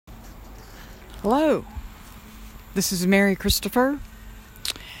Hello, this is Mary Christopher,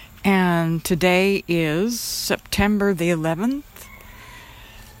 and today is September the 11th.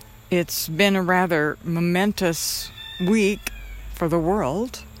 It's been a rather momentous week for the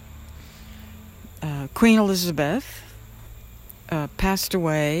world. Queen Elizabeth passed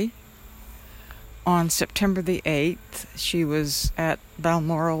away on September the 8th. She was at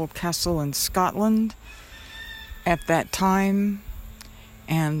Balmoral Castle in Scotland at that time,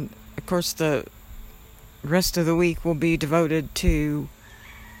 and of course the rest of the week will be devoted to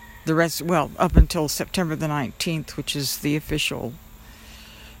up until September the 19th, which is the official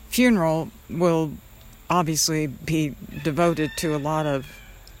funeral, will obviously be devoted to a lot of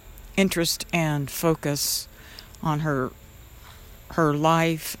interest and focus on her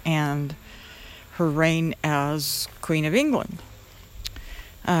life and her reign as Queen of England.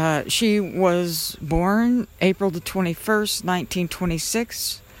 She was born April the 21st,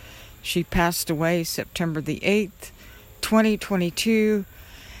 1926. She passed away September the 8th, 2022.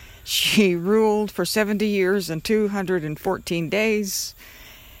 She ruled for 70 years and 214 days,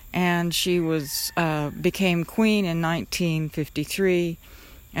 and she became queen in 1953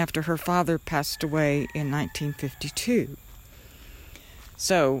 after her father passed away in 1952.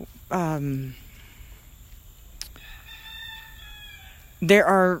 So, there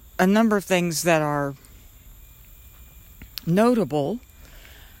are a number of things that are notable.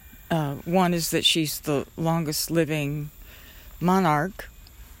 One is that she's the longest living monarch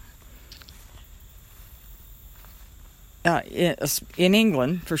in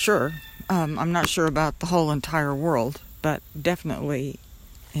England, for sure. I'm not sure about the whole entire world, but definitely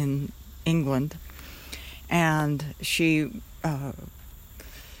in England. And she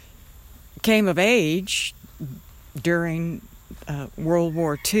came of age during World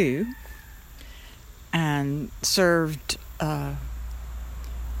War II and served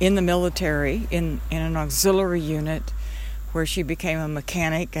in the military in an auxiliary unit where she became a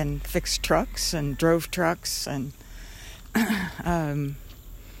mechanic and fixed trucks and drove trucks and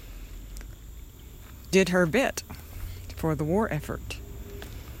did her bit for the war effort.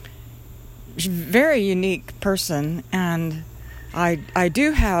 She's a very unique person, and I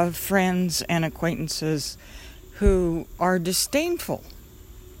do have friends and acquaintances who are disdainful.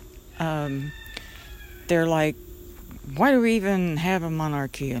 They're like, why do we even have a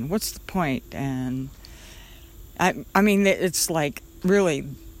monarchy, and what's the point? And I mean, it's like, really,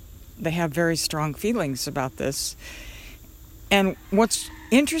 they have very strong feelings about this. And what's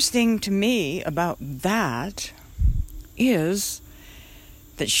interesting to me about that is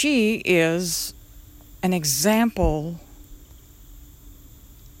that she is an example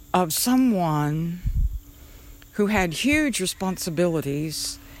of someone who had huge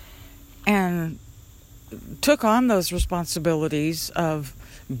responsibilities and took on those responsibilities of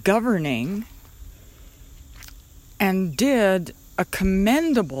governing and did a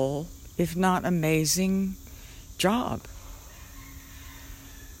commendable, if not amazing, job.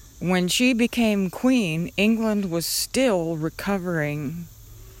 When she became queen, England was still recovering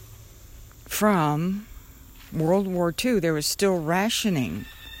from World War II. There was still rationing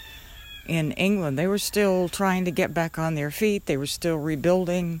in England. They were still trying to get back on their feet. They were still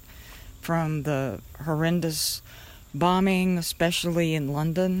rebuilding from the horrendous bombing, especially in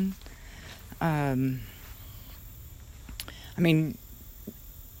London.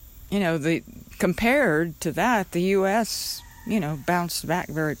 Compared to that, the U.S., bounced back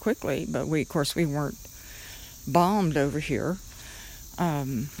very quickly, but we weren't bombed over here,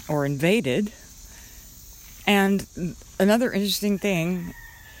 or invaded. And another interesting thing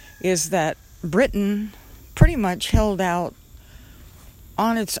is that Britain pretty much held out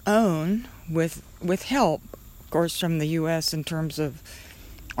on its own with help, of course, from the U.S. in terms of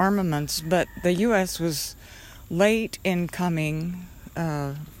armaments, but the U.S. was late in coming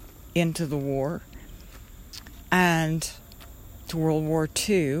into the war and to World War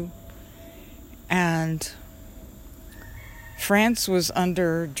II, and France was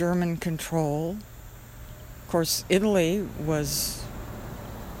under German control. Of course, Italy was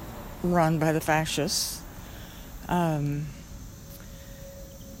run by the fascists.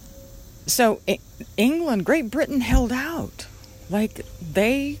 So England, Great Britain held out. Like,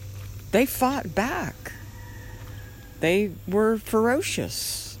 they fought back. They were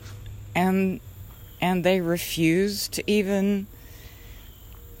ferocious, and they refused to even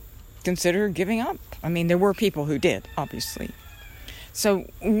consider giving up. I mean, there were people who did, obviously. So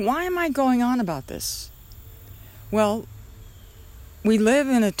why am I going on about this? Well, we live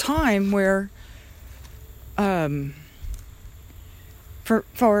in a time where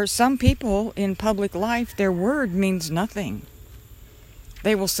for some people in public life, their word means nothing.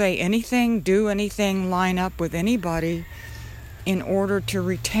 They will say anything, do anything, line up with anybody in order to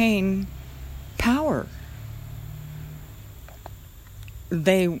retain power.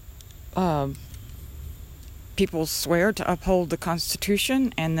 People swear to uphold the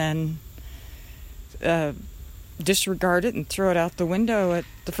Constitution and then disregard it and throw it out the window at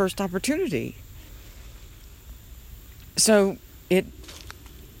the first opportunity. So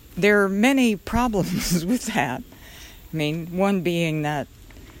there are many problems with that. I mean, one being that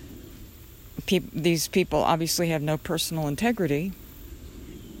these people obviously have no personal integrity.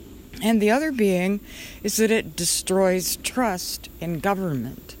 And the other being is that it destroys trust in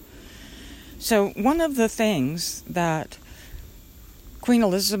government. So one of the things that Queen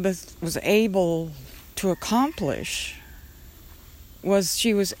Elizabeth was able to accomplish was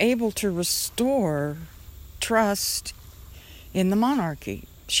she was able to restore trust in the monarchy.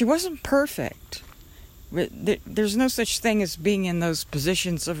 She wasn't perfect. There's no such thing as being in those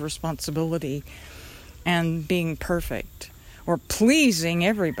positions of responsibility and being perfect or pleasing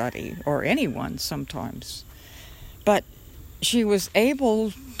everybody or anyone sometimes. But she was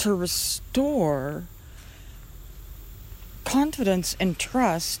able to restore confidence and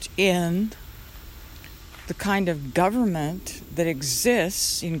trust in the kind of government that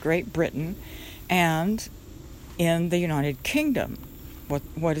exists in Great Britain and in the United Kingdom,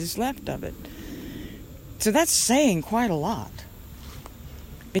 what is left of it. So that's saying quite a lot.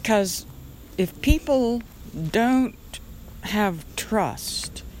 Because if people don't have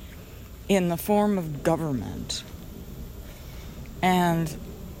trust in the form of government, and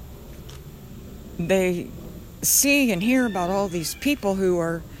they see and hear about all these people who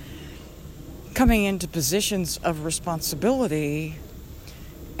are coming into positions of responsibility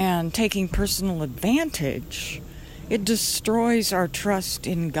and taking personal advantage, it destroys our trust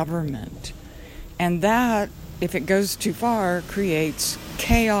in government. And that, if it goes too far, creates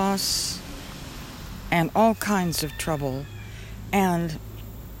chaos and all kinds of trouble. And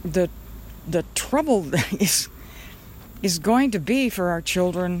the trouble is going to be for our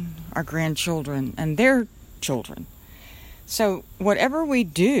children, our grandchildren, and their children. So whatever we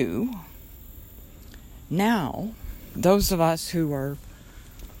do now, those of us who are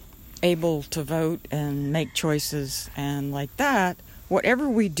able to vote and make choices and like that, whatever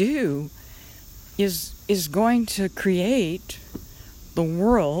we do is going to create the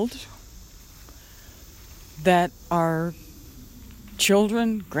world that our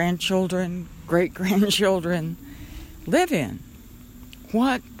children, grandchildren, great-grandchildren live in.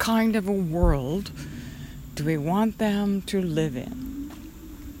 What kind of a world do we want them to live in?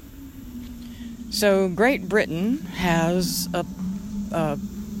 So Great Britain has a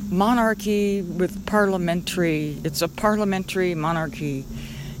monarchy with it's a parliamentary monarchy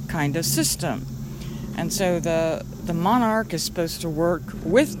kind of system. And so the monarch is supposed to work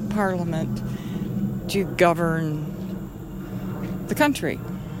with Parliament to govern the country.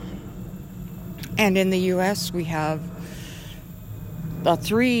 And in the U.S. we have a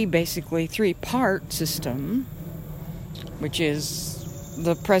three-part system, which is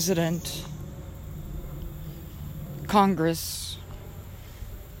the President, Congress,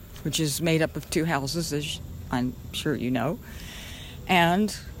 which is made up of two houses, as I'm sure you know,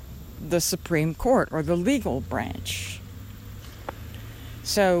 and the Supreme Court, or the legal branch.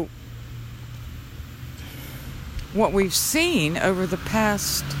 So what we've seen over the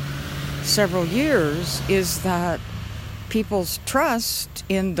past several years is that people's trust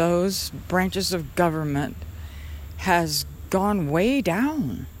in those branches of government has gone way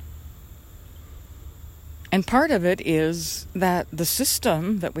down. And part of it is that the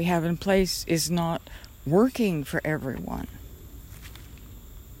system that we have in place is not working for everyone.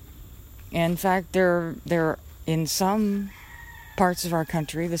 In fact, there in some parts of our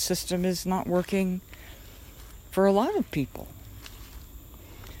country, the system is not working for a lot of people.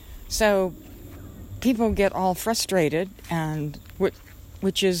 So people get all frustrated, and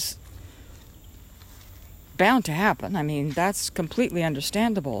which is bound to happen. I mean, that's completely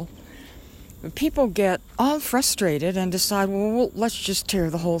understandable. But people get all frustrated and decide, well, let's just tear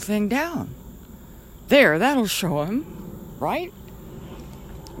the whole thing down. That'll show them, right?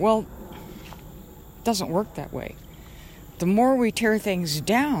 Well, it doesn't work that way. The more we tear things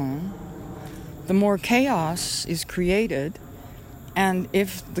down, the more chaos is created. And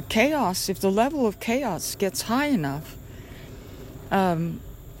if the level of chaos gets high enough, the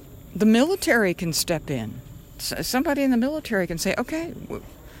military can step in. Somebody in the military can say, okay,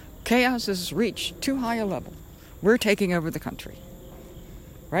 chaos has reached too high a level. We're taking over the country.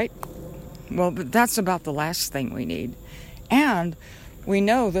 Right? Well, but that's about the last thing we need. And we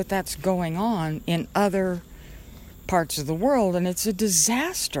know that that's going on in other parts of the world, and it's a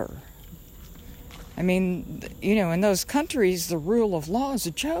disaster. I mean, in those countries, the rule of law is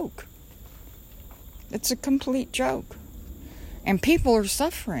a joke. It's a complete joke. And people are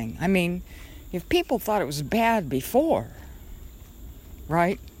suffering. I mean, if people thought it was bad before,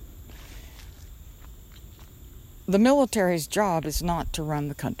 right? The military's job is not to run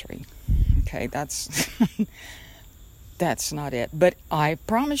the country. Okay, that's that's not it. But I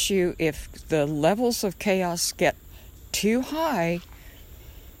promise you, if the levels of chaos get too high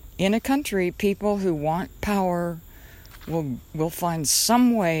in a country, people who want power will find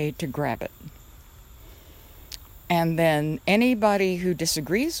some way to grab it. And then anybody who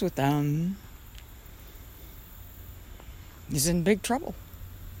disagrees with them is in big trouble.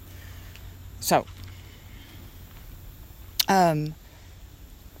 So, the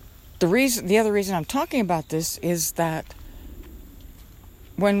other reason I'm talking about this is that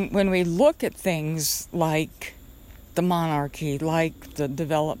when we look at things like the monarchy, like the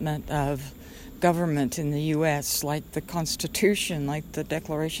development of government in the U.S., like the Constitution, like the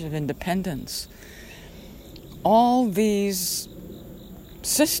Declaration of Independence, all these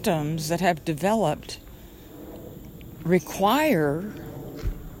systems that have developed require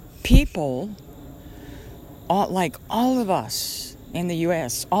people, like all of us in the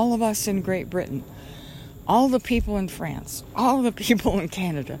U.S., all of us in Great Britain, all the people in France, all the people in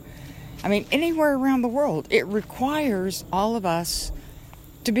Canada, I mean, anywhere around the world, it requires all of us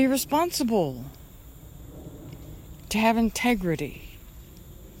to be responsible, to have integrity,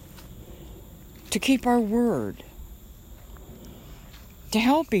 to keep our word, to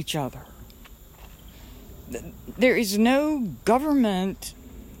help each other. There is no government,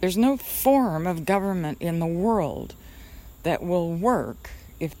 there's no form of government in the world that will work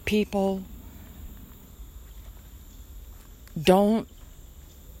if people don't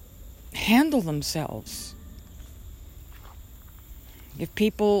handle themselves. If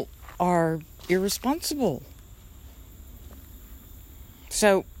people are irresponsible.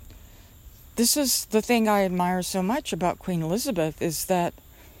 So, this is the thing I admire so much about Queen Elizabeth, is that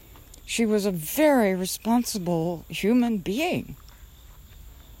she was a very responsible human being.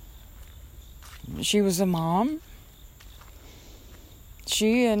 She was a mom.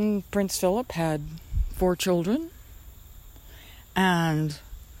 She and Prince Philip had 4 children. And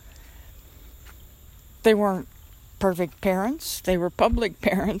they weren't perfect parents. They were public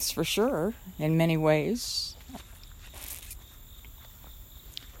parents for sure, in many ways.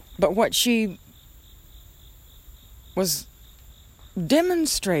 But what she was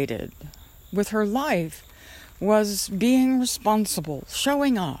demonstrated with her life was being responsible,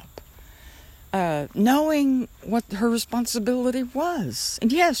 showing up, knowing what her responsibility was.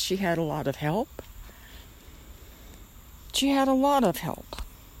 And yes, she had a lot of help. She had a lot of help.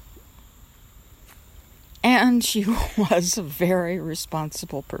 And she was a very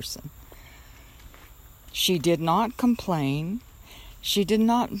responsible person. She did not complain. She did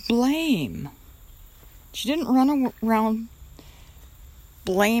not blame. She didn't run around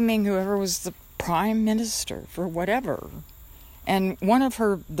blaming whoever was the prime minister for whatever. And one of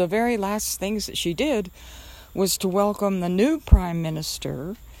the very last things that she did was to welcome the new prime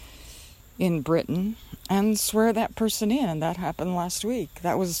minister in Britain and swear that person in. And that happened last week.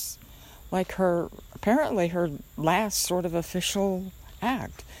 That was like apparently her last sort of official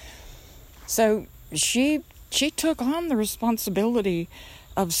act. So she took on the responsibility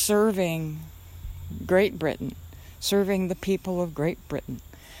of serving Great Britain, serving the people of Great Britain,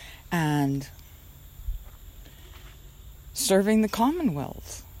 and serving the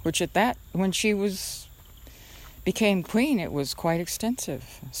Commonwealth, which when she became queen, it was quite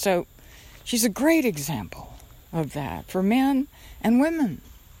extensive. So she's a great example of that for men and women.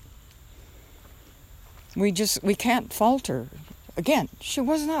 We can't fault her. Again, she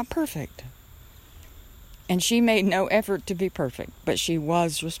was not perfect. And she made no effort to be perfect, but she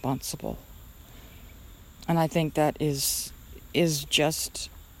was responsible. And I think that is just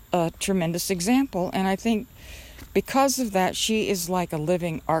a tremendous example. And I think because of that, she is like a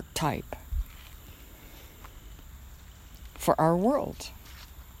living archetype for our world.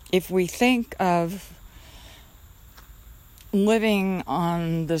 If we think of living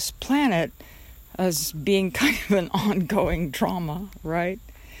on this planet as being kind of an ongoing drama, right?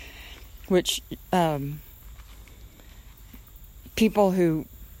 Which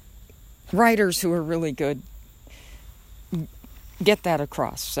writers who are really good get that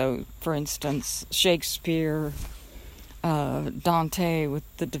across. So, for instance, Shakespeare, Dante with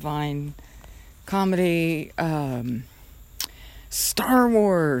the Divine Comedy, Star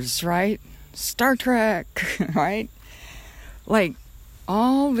Wars, right? Star Trek, right? Like,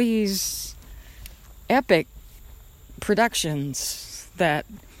 all these epic productions that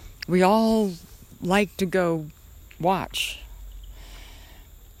we all like to go watch.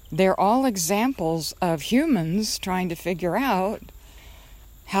 They're all examples of humans trying to figure out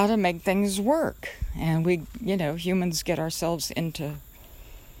how to make things work. And we, humans get ourselves into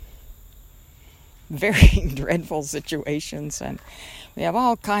very dreadful situations, and we have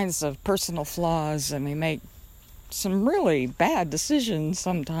all kinds of personal flaws, and we make some really bad decisions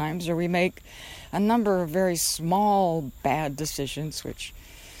sometimes, or we make a number of very small bad decisions which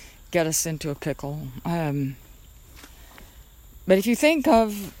get us into a pickle. But if you think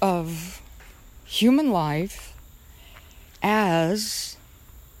of human life as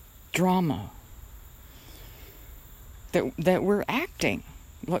drama, that we're acting,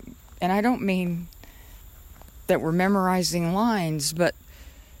 look, and I don't mean that we're memorizing lines, but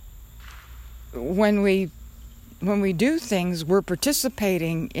when we do things, we're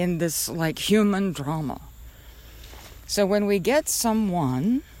participating in this like human drama. So when we get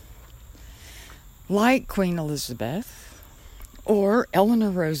someone like Queen Elizabeth or Eleanor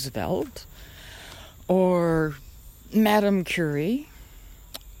Roosevelt or Madame Curie,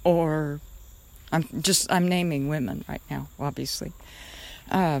 or I'm naming women right now, obviously,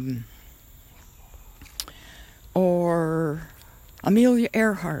 or Amelia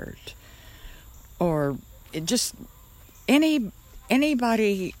Earhart, or just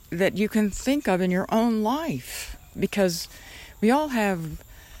anybody that you can think of in your own life, because we all have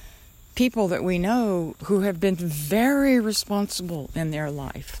people that we know who have been very responsible in their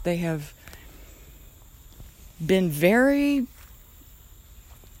life. They have been very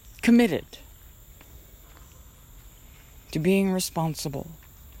committed to being responsible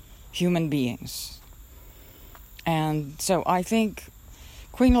human beings. And so I think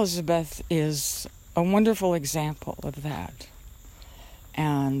Queen Elizabeth is a wonderful example of that.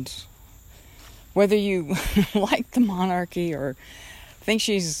 And whether you like the monarchy or think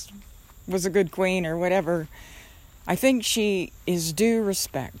was a good queen or whatever, I think she is due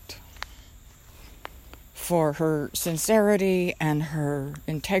respect for her sincerity and her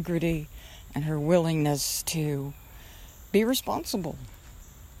integrity and her willingness to be responsible.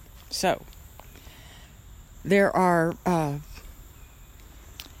 So, there are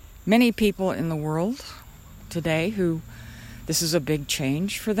many people in the world today who this is a big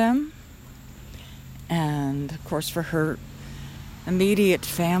change for them. And, of course, for her immediate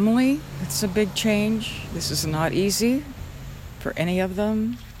family, it's a big change. This is not easy for any of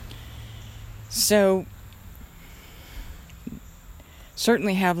them. So,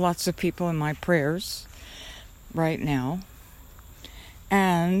 certainly have lots of people in my prayers right now.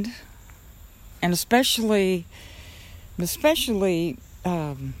 And especially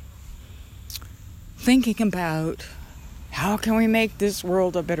thinking about how can we make this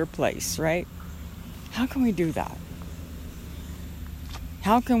world a better place, right? How can we do that?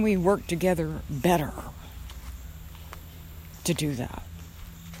 How can we work together better to do that?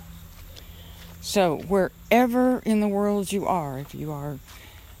 So wherever in the world you are, if you are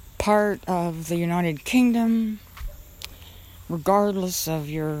part of the United Kingdom, regardless of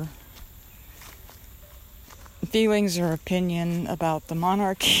your feelings or opinion about the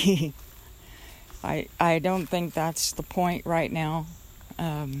monarchy, I don't think that's the point right now.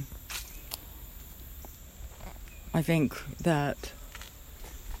 I think that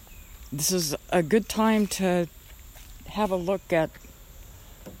this is a good time to have a look at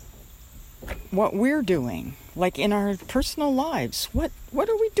what we're doing, like in our personal lives. What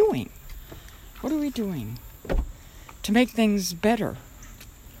are we doing? What are we doing to make things better?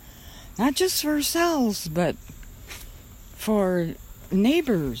 Not just for ourselves, but for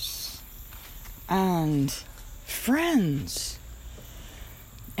neighbors and friends,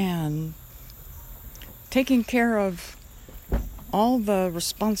 and taking care of all the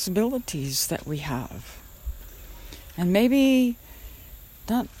responsibilities that we have. And maybe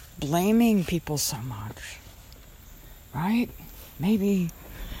not blaming people so much, right? Maybe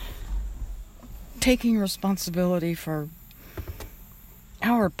taking responsibility for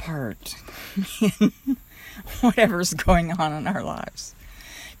our part in whatever's going on in our lives.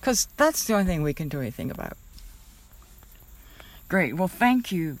 Because that's the only thing we can do anything about. Great. Well,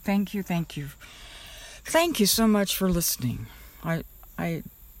 thank you. Thank you so much for listening. I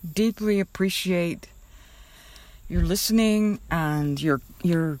deeply appreciate your listening and your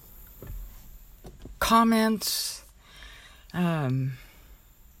comments, and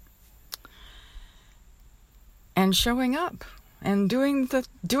showing up and doing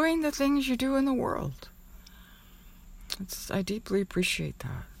the things you do in the world. I deeply appreciate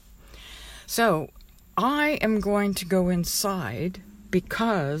that. So I am going to go inside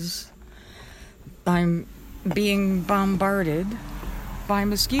because I'm being bombarded by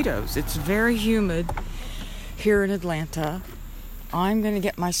mosquitoes. It's very humid here in Atlanta. I'm going to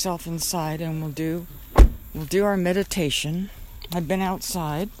get myself inside and we'll do our meditation. I've been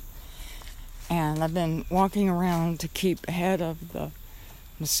outside and I've been walking around to keep ahead of the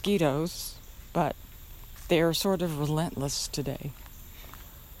mosquitoes, but they're sort of relentless today.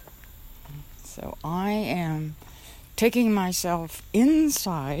 So I am taking myself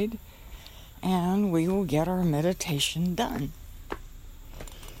inside and we will get our meditation done.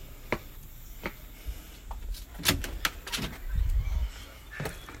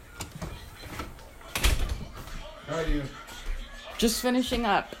 How are you? Just finishing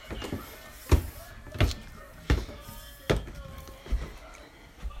up.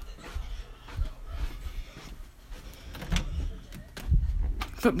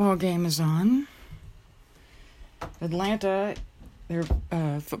 Football game is on. Atlanta, their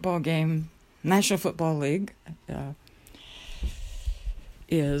football game, National Football League,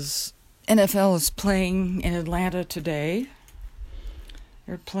 NFL is playing in Atlanta today.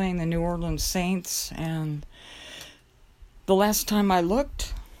 They're playing the New Orleans Saints, and the last time I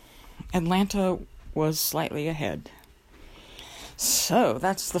looked, Atlanta was slightly ahead. So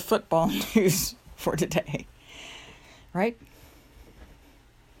that's the football news for today. Right?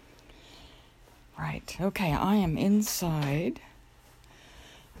 Right. Okay, I am inside.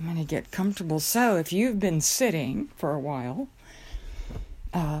 I'm going to get comfortable. So if you've been sitting for a while,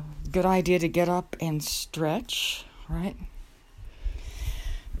 good idea to get up and stretch, right?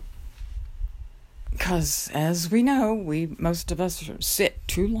 Because as we know, most of us sit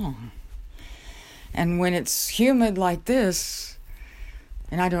too long. And when it's humid like this,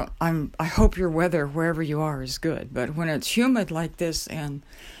 and I hope your weather wherever you are is good, but when it's humid like this and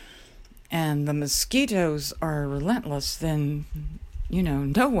the mosquitoes are relentless, then,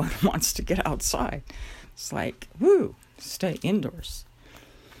 no one wants to get outside. It's like, woo, stay indoors.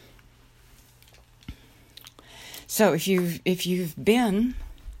 So if you've been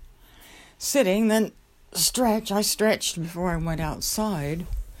sitting, then stretch. I stretched before I went outside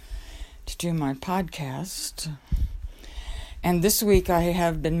to do my podcast. And this week I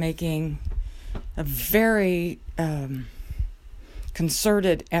have been making a very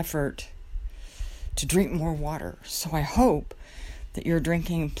concerted effort to drink more water. So I hope that you're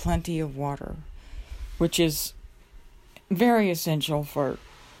drinking plenty of water, which is very essential for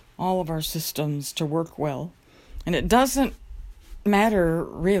all of our systems to work well. And it doesn't matter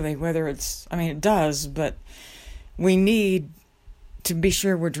really whether it does, but we need to be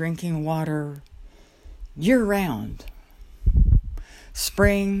sure we're drinking water year round.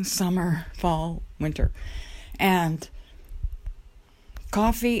 Spring, summer, fall, winter. And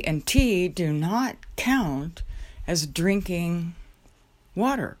coffee and tea do not count as drinking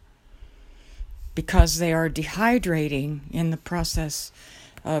water because they are dehydrating in the process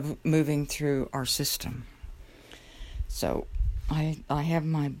of moving through our system. So I have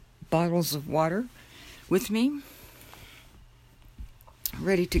my bottles of water with me,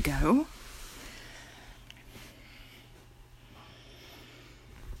 ready to go.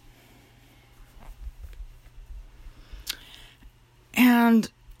 And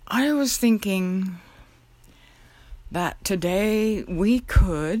I was thinking that today we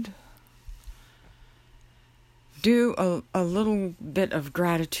could do a little bit of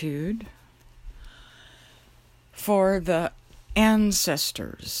gratitude for the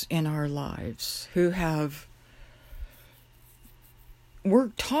ancestors in our lives who have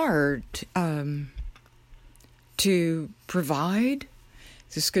worked hard to provide.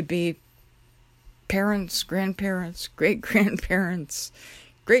 This could be parents, grandparents, great-grandparents,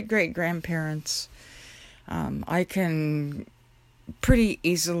 great-great-grandparents. I can pretty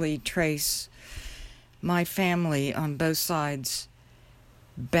easily trace my family on both sides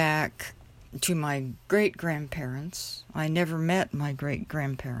back to my great-grandparents. I never met my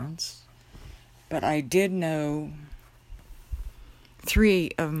great-grandparents, but I did know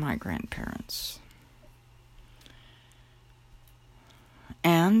 3 of my grandparents.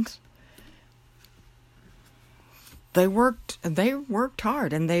 And they worked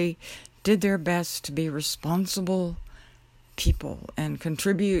hard, and they did their best to be responsible people and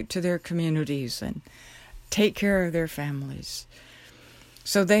contribute to their communities and take care of their families.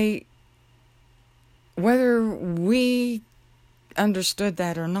 So whether we understood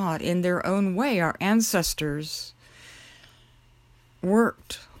that or not, in their own way, our ancestors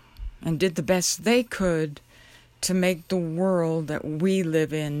worked and did the best they could to make the world that we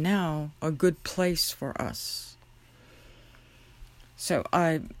live in now a good place for us. So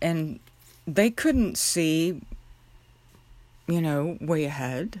and they couldn't see, way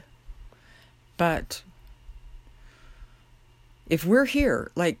ahead, but if we're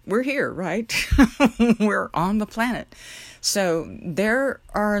here, like we're here, right? We're on the planet. So there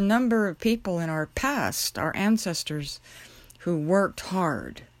are a number of people in our past, our ancestors, who worked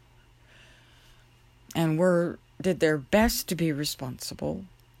hard and did their best to be responsible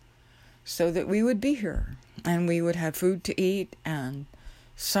so that we would be here and we would have food to eat and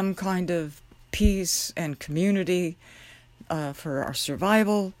some kind of peace and community for our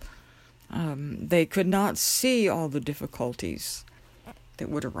survival. They could not see all the difficulties that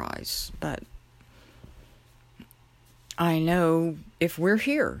would arise, but I know if we're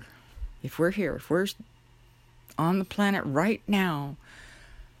here, if we're on the planet right now,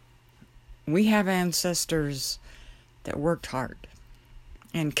 we have ancestors that worked hard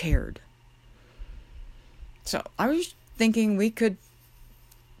and cared. So I was thinking we could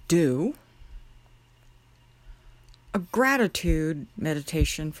do a gratitude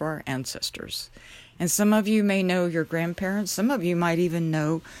meditation for our ancestors. And some of you may know your grandparents. Some of you might even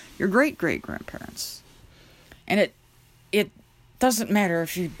know your great-great-grandparents. And it doesn't matter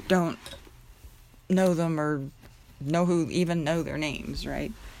if you don't know them or even know their names,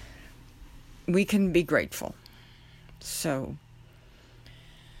 right? We can be grateful. So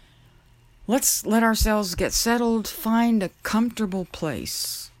let's let ourselves get settled, find a comfortable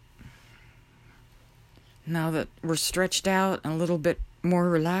place. Now that we're stretched out and a little bit more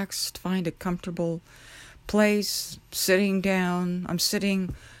relaxed, find a comfortable place, sitting down. I'm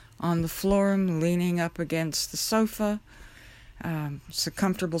sitting on the floor, I'm leaning up against the sofa. It's a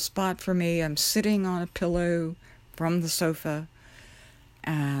comfortable spot for me. I'm sitting on a pillow from the sofa,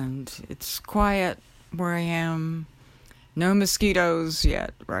 and it's quiet where I am. No mosquitoes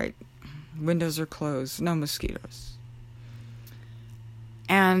yet, right? Windows are closed, no mosquitoes.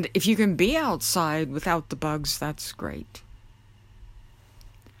 And if you can be outside without the bugs, that's great.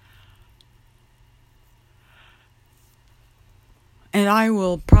 And I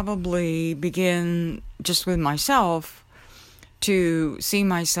will probably begin just with myself to see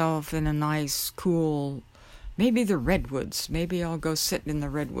myself in a nice, cool, maybe the redwoods. Maybe I'll go sit in the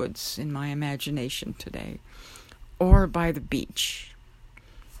redwoods in my imagination today. Or by the beach.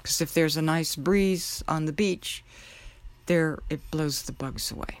 Because if there's a nice breeze on the beach, it blows the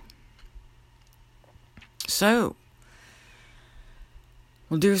bugs away. So,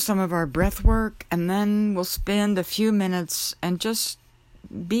 we'll do some of our breath work, and then we'll spend a few minutes and just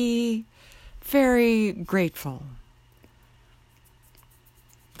be very grateful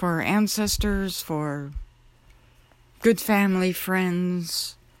for our ancestors, for good family,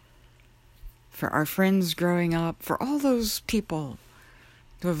 friends, for our friends growing up, for all those people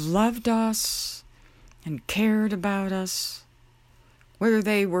who have loved us and cared about us, whether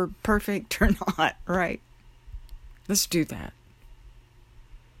they were perfect or not, right? Let's do that.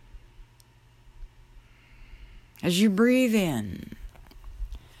 As you breathe in,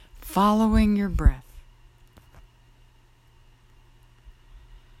 following your breath,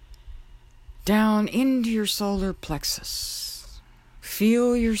 down into your solar plexus,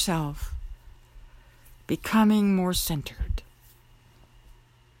 feel yourself becoming more centered.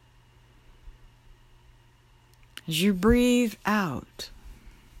 As you breathe out,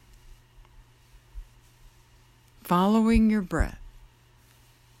 following your breath,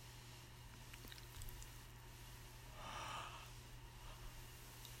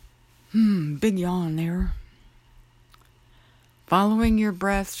 big yawn there. Following your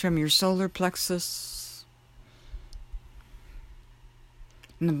breath from your solar plexus,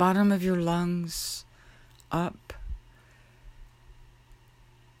 in the bottom of your lungs, up,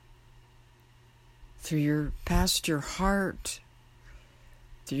 past your heart,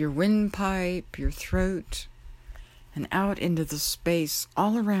 through your windpipe, your throat, and out into the space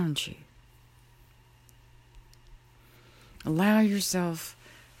all around you. Allow yourself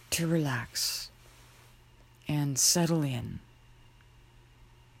to relax and settle in.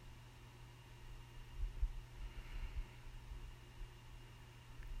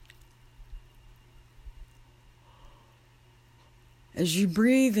 As you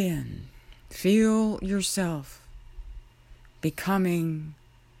breathe in, feel yourself becoming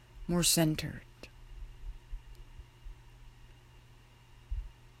more centered.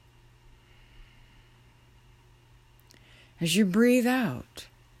 As you breathe out,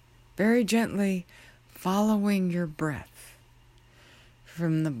 very gently following your breath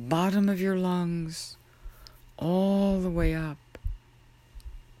from the bottom of your lungs all the way up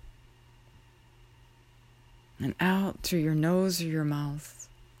and out through your nose or your mouth.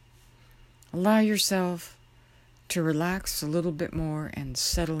 Allow yourself to relax a little bit more and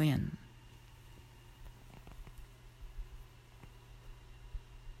settle in.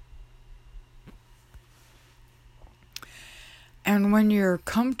 And when you're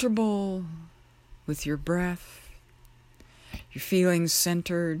comfortable with your breath, your feelings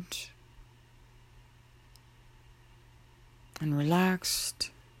centered and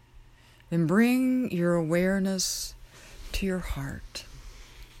relaxed, then bring your awareness to your heart.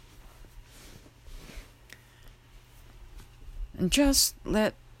 And just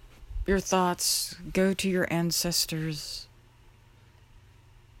let your thoughts go to your ancestors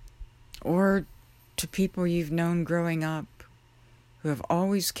or to people you've known growing up who have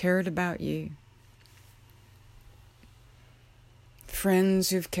always cared about you,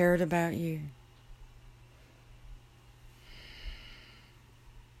 friends who've cared about you.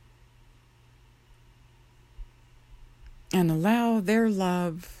 And allow their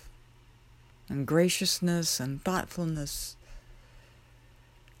love and graciousness and thoughtfulness.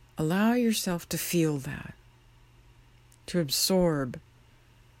 Allow yourself to feel that, to absorb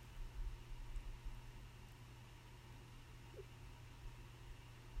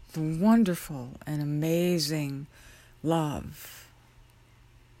the wonderful and amazing love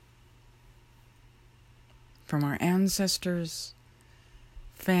from our ancestors,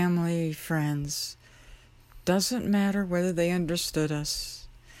 family, friends. Doesn't matter whether they understood us.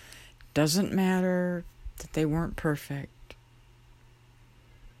 Doesn't matter that they weren't perfect.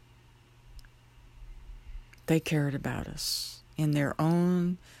 They cared about us in their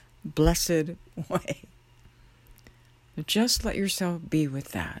own blessed way. But just let yourself be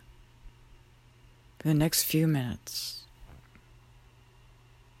with that for the next few minutes.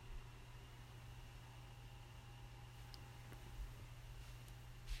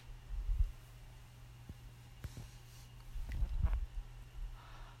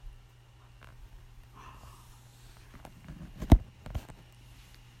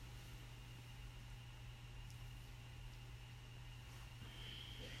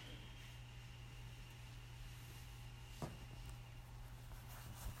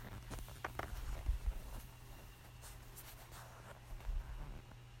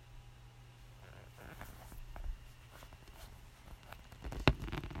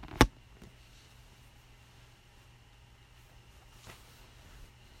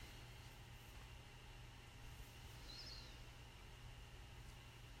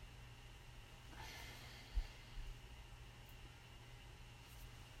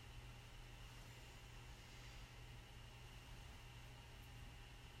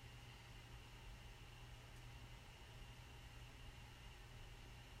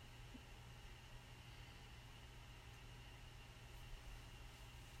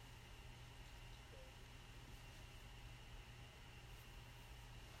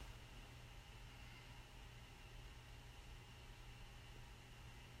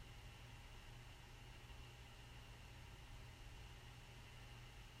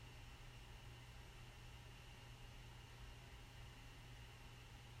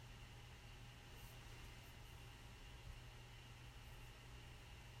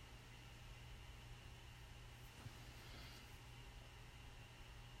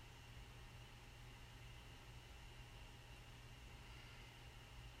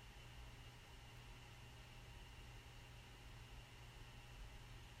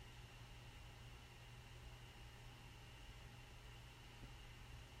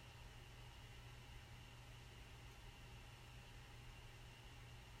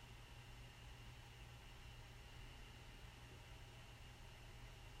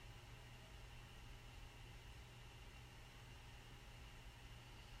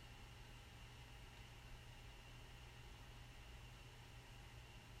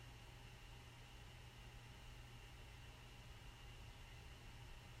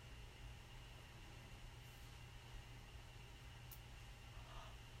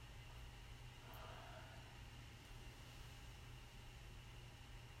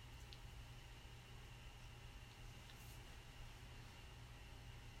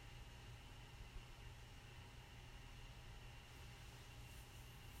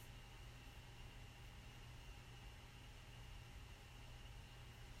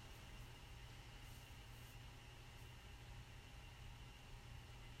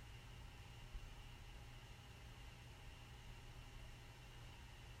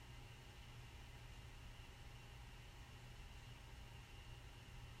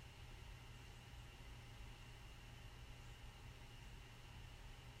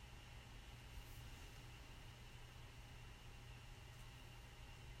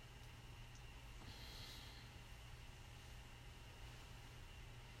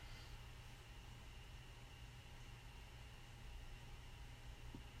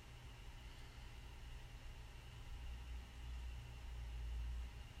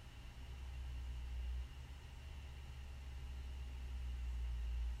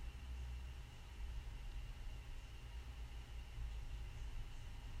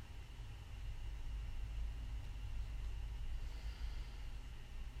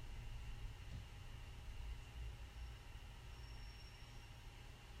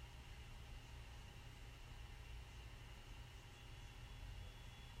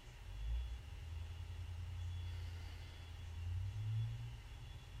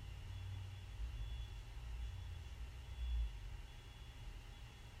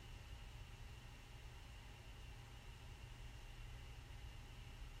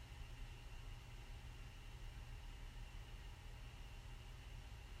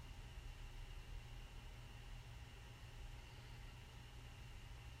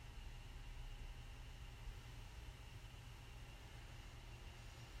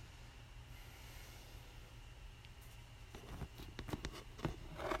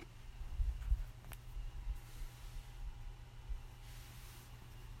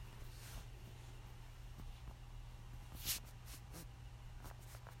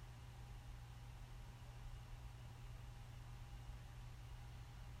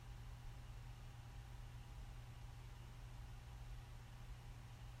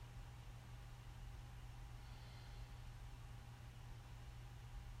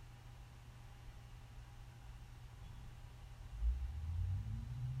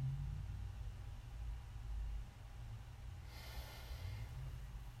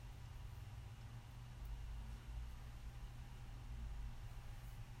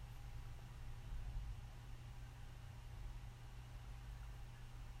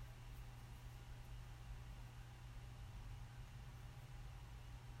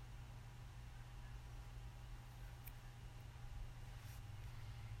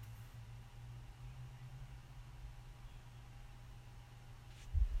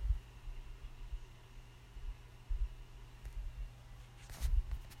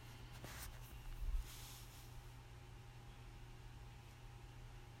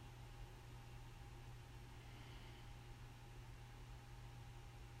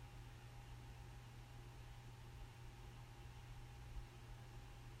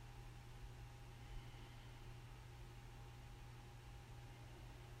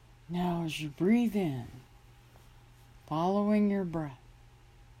 Now as you breathe in, following your breath,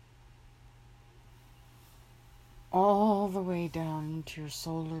 all the way down into your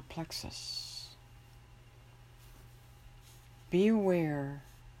solar plexus, be aware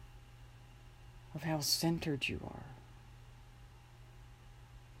of how centered you are.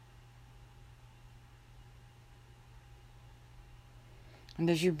 And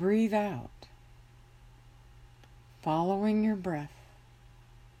as you breathe out, following your breath,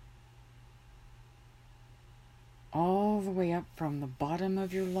 all the way up from the bottom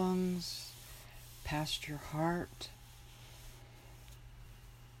of your lungs, past your heart,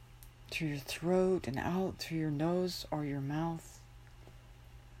 to your throat and out through your nose or your mouth,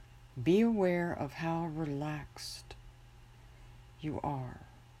 be aware of how relaxed you are,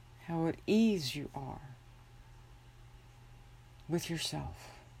 how at ease you are with yourself.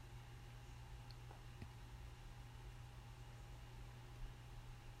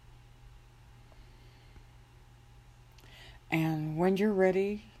 And when you're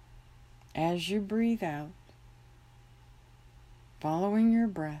ready, as you breathe out, following your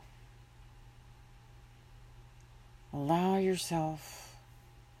breath, allow yourself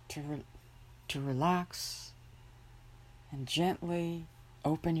to relax and gently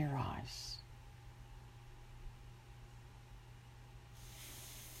open your eyes.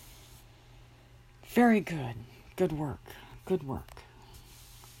 Very good. Good work. Good work.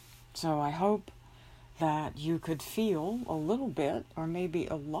 So I hope that you could feel a little bit, or maybe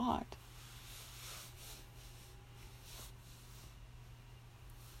a lot,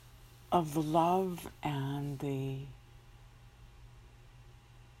 of the love and the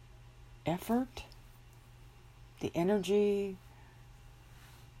effort, the energy,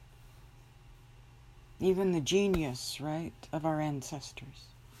 even the genius, right, of our ancestors.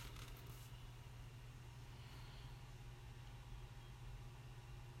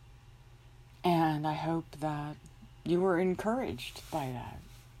 And I hope that you were encouraged by that.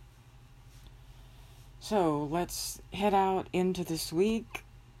 So let's head out into this week.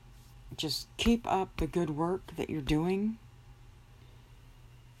 Just keep up the good work that you're doing.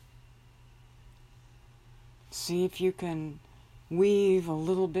 See if you can weave a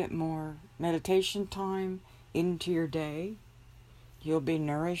little bit more meditation time into your day. You'll be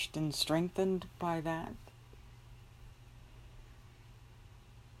nourished and strengthened by that.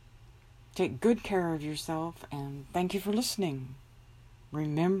 Take good care of yourself, and thank you for listening.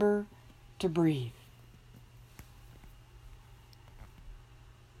 Remember to breathe.